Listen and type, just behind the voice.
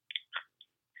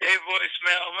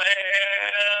voicemail,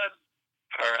 man.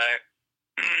 All right.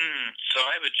 So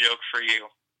I have a joke for you.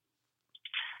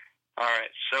 All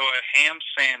right. So a ham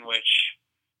sandwich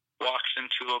walks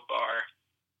into a bar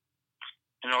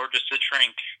and orders a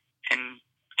drink, and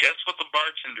guess what the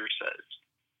bartender says?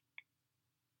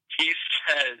 He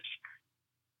says,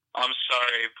 "I'm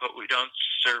sorry, but we don't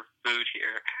serve food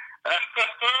here."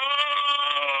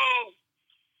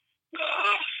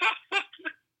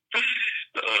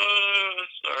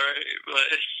 Sorry, but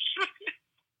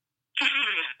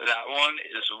that one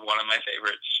is one of my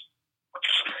favorites.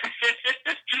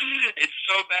 It's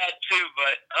so bad too,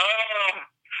 but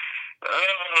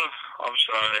I'm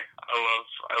sorry. I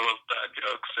love bad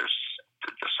jokes.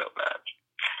 They're just so bad.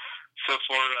 So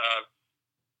for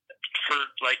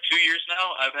like 2 years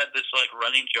now, I've had this like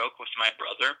running joke with my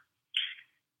brother.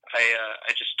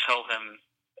 I just tell him,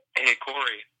 "Hey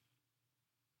Corey,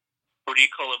 what do you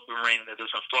call a boomerang that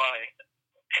doesn't fly?"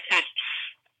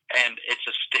 And it's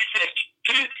a stick.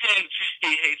 And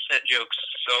he hates that joke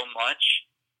so much.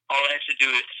 All I have to do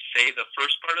is say the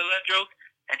first part of that joke,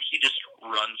 and he just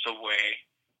runs away.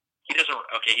 He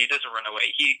doesn't run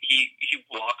away. He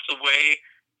walks away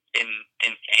in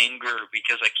anger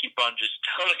because I keep on just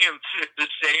telling him the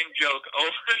same joke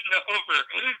over and over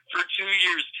for 2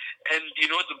 years. And you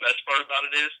know what the best part about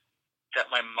it is? That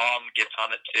my mom gets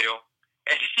on it too.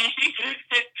 And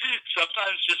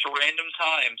sometimes just random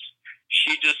times,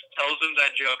 she just tells him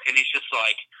that joke, and he's just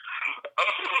like,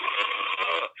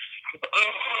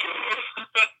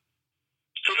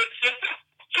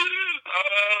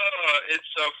 it's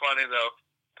so funny though.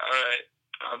 All right,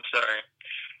 I'm sorry.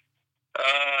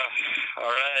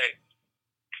 All right.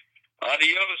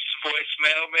 Adios,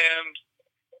 voicemail man.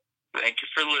 Thank you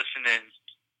for listening.